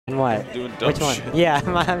What? Doing dumb Which one? shit. Yeah,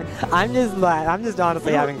 I'm just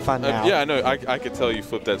honestly having fun now. Yeah, I know. I could tell you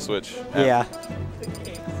flipped that switch. Yeah.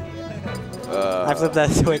 I flipped that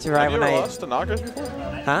switch right when I... Have you ever lost to Knockerz before?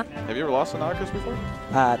 Huh? Have you ever lost to Knockerz before?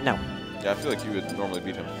 No. Yeah, I feel like you would normally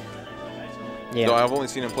beat him. Yeah. No, I've only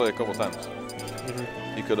seen him play a couple times.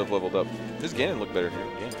 He could have leveled up. His Ganon looked better here.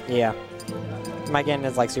 Yeah. My Ganon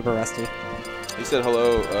is like super rusty. He said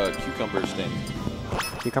hello, cucumber sting.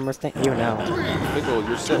 Cucumber sting? You know. Pickle,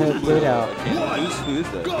 you're set. Pluto. Who is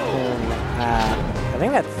that? I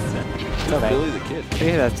think that's Tilde. Billy the Kid. I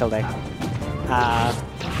think that's Tilde.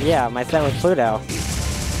 Yeah, my set with Pluto.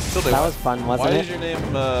 Tilde, That was fun, wasn't it? Why is your name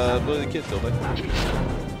Billy the Kid, Tilde?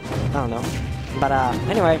 I don't know. But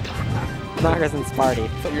anyway, Knockerz and Sparty. I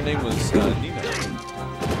thought your name was Nina.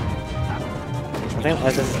 I think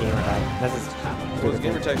this is gamer tag. This is. Well, it's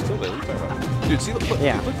gamer tag's Tilde. What are you talking about? Dude, see, look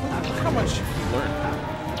Yeah. how much you learned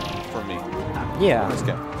from me. Yeah. This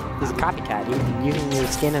guy. He's a copycat. Using your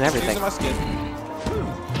skin and everything. Using my skin.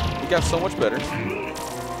 He got so much better.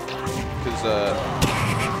 Because,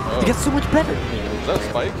 He gets so much better. Was that a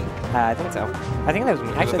spike? I think so. I think that was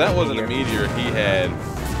actually. If that wasn't a meteor, he had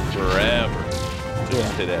forever to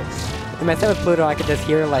just hit X. In my set with Pluto, I could just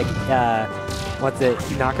hear like, what's it,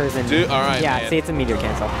 Knockerz and. Dude, all right, yeah, man. see, it's a meteor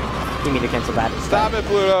cancel. He meteor cancel that. Stop it,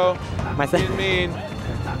 Pluto. My set. Being mean.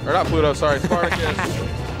 Or not Pluto, sorry, Spartacus.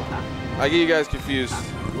 I get you guys confused.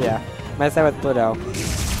 Yeah, my set with Pluto.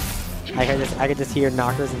 I could just hear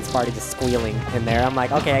Knockerz and Sparty just squealing in there. I'm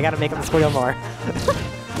like, okay, I gotta make them squeal more.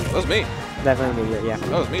 That was me. Definitely meteor, yeah.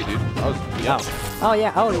 That was me, dude. I was young. Oh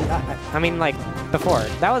yeah. Oh, I mean like before.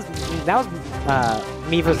 That was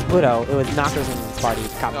me versus Pluto. It was Knockerz and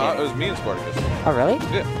Sparty. No, it was me and Spartacus. Oh really?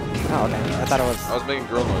 Yeah. Oh okay. I thought it was. I was making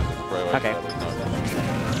girl noises. Okay.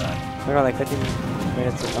 We were like 15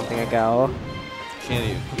 minutes or something ago. Can't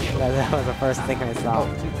even. That was the first thing I saw.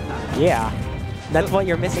 Yeah. That's what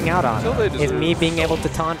you're missing out on. Is me being able to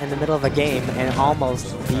taunt in the middle of a game and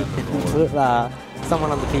almost beat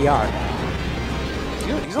someone on the PR.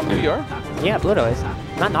 He's on PR? Yeah, Pluto is.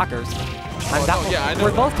 Not Knockerz. Yeah, I know.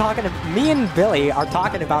 We're both talking. Me and Billy are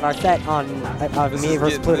talking about our set on me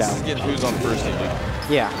versus Pluto. This is getting who's on first team.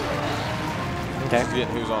 Yeah. Okay. This is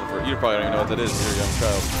getting who's on first. You probably don't even know what that is. You're a young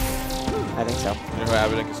child. I think so. You know who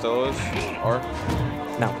Abbott and Costello is? Are?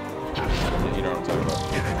 No. Yeah, you know what I'm talking about.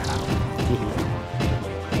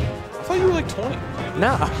 I thought you were like 20.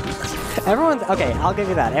 No. Everyone's okay. I'll give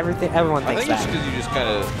you that. Everyone thinks that. I think it's because you just kind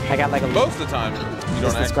of. I got like a. Most of the time, you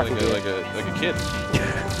don't act like a kid.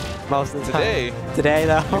 Most of the time. Today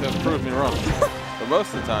though. You have proved me wrong. But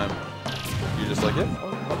most of the time, you're just like, yeah,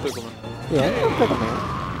 I'll pickle man. Yeah, I'll pickle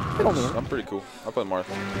man. Pickle man. I'm pretty cool. I play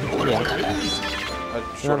Martha. Yeah. I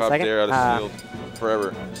short hop there out of shield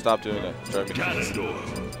forever. Stop doing that. Drive me crazy.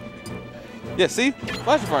 Yeah, see?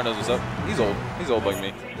 Flash Fire knows what's up. He's old. He's old like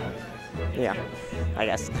me. Yeah, I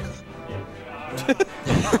guess. I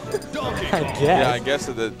guess. Yeah, I guess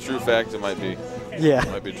that the true fact it might be. Yeah.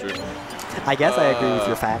 It might be true. I guess I agree with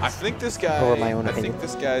your facts. I think this guy. Over my own opinion. I think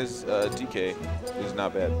this guy's DK is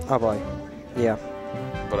not bad. Oh boy. Yeah.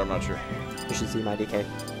 But I'm not sure. You should see my DK.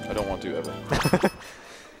 I don't want to ever.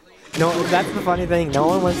 No, that's the funny thing. No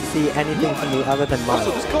one wants to see anything from me other than mine.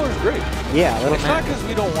 Also, this color is great. Yeah, little It's not because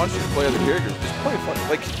we don't want you to play other characters. Just play fun.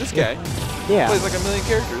 Like this guy. Yeah. Plays like a million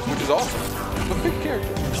characters, which is awesome. But pick a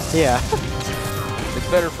character. Yeah. It's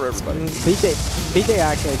better for everybody. BJ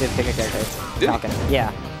actually did pick a character. It's Falcon.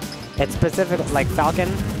 Yeah. It's specific, like Falcon.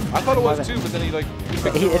 I thought it was too, but then he like.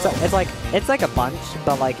 It's like a bunch,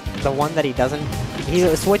 but like the one that he doesn't,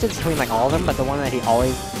 he switches between like all of them, but the one that he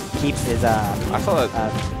always keeps is I saw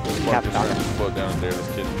that. Captain Falcon. Float down there, this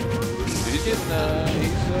kid. He's getting,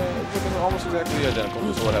 he's looking almost exactly identical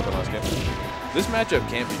to what happened last game. This matchup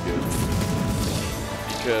can't be good.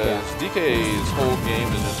 Because DK's whole game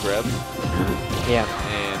is just grabs. Yeah.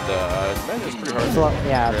 And man, it's pretty hard to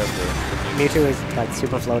grab the Mewtwo is like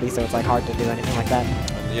super floaty, so it's like hard to do anything like that.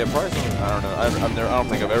 Yeah, probably something, I don't know. I don't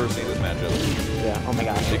think I've ever seen this matchup. Yeah, oh my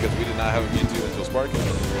gosh. Because we did not have a Mewtwo until Spartacus,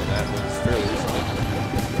 and that was fairly recently.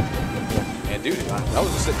 And dude, that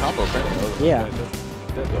was a sick combo apparently. Yeah.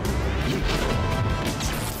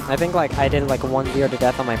 I think like I did like 1-0 to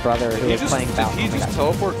death on my brother who was playing Falcon. Did he just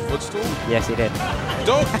teleport footstool? Yes, he did.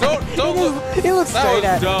 Don't look. He looks straight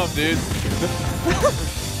at. That was dumb, dude.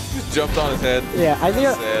 Just jumped on his head. Yeah, I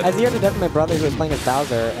 0 to death my brother who was playing as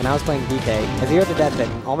Bowser, and I was playing DK. I 0 to death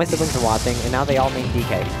him. All my siblings are watching, and now they all named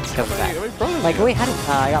DK because of that. Like, wait, how did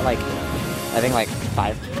I got like, I think like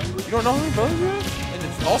 5. You don't know how many brothers you have? And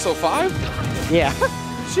it's also 5? Yeah.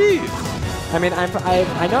 Jeez. I mean,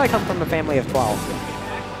 I know I come from a family of 12,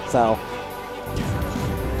 so.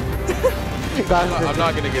 I'm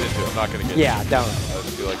not gonna get into it. I'm not gonna get into it. Yeah, don't. I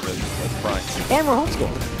just feel like that's prying. And we're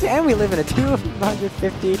homeschooled. And we live in a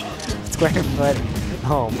 250 square foot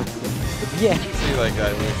home. Yeah. See, like,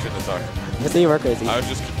 I really shouldn't have talked. See, we're crazy. I was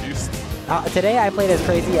just confused. Today I played as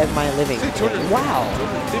crazy as my living. Wow.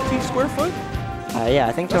 250 square foot? Yeah,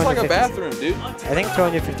 I think that's like a bathroom, dude. I think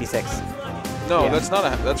 256. No, yeah. that's not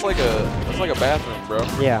a. That's like a bathroom, bro.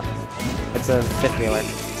 Yeah, it's a fifth wheeler.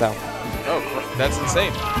 So. Oh, that's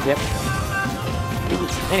insane. Yep.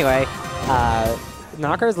 Anyway,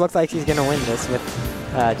 Knockerz looks like she's gonna win this with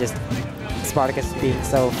just Spartacus being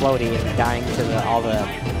so floaty and dying to all the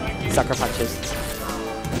sucker punches.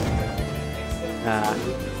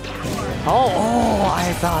 Oh,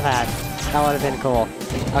 I saw that. That would have been cool.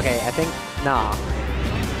 Okay, I think, nah.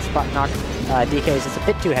 DK is just a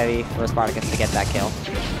bit too heavy for Spartacus to get that kill.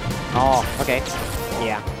 Oh, okay.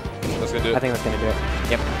 Yeah. That's gonna do it. I think that's gonna do it.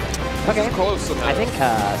 Yep. Okay. Close somehow. I think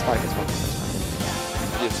Spartacus won.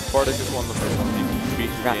 Yes, Spartacus won the first one. He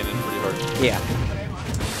beat Ganon pretty hard. Yeah.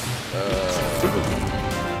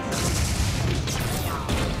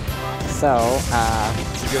 So,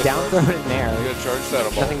 down throw and nair. You gotta charge that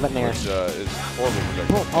ball. Nothing but nair. Which is horrible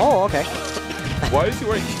projectile. Oh, okay. Why is he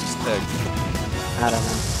wearing Keith's tag? I don't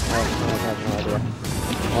know. I have no idea.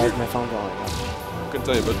 Why is my phone blowing up? Couldn't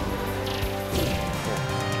tell you, but.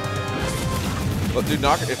 Look, dude,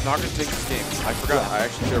 if Knockerz takes this game, I forgot. Yeah. I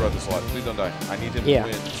actually care about this a lot. Please don't die. I need him to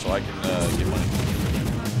win so I can get money.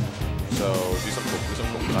 So do something cool. Do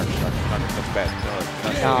something cool. Knockerz, that's bad.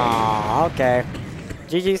 No, oh, okay.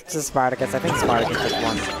 GG's to Spartacus. I think Spartacus just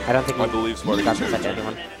won. I don't think he got to touch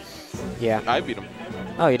anyone. Yeah. I beat him.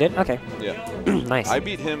 Oh, you did? Okay. Yeah. Nice. I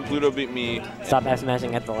beat him. Pluto beat me. Stop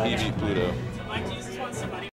S-mashing at the ledge. He beat Pluto.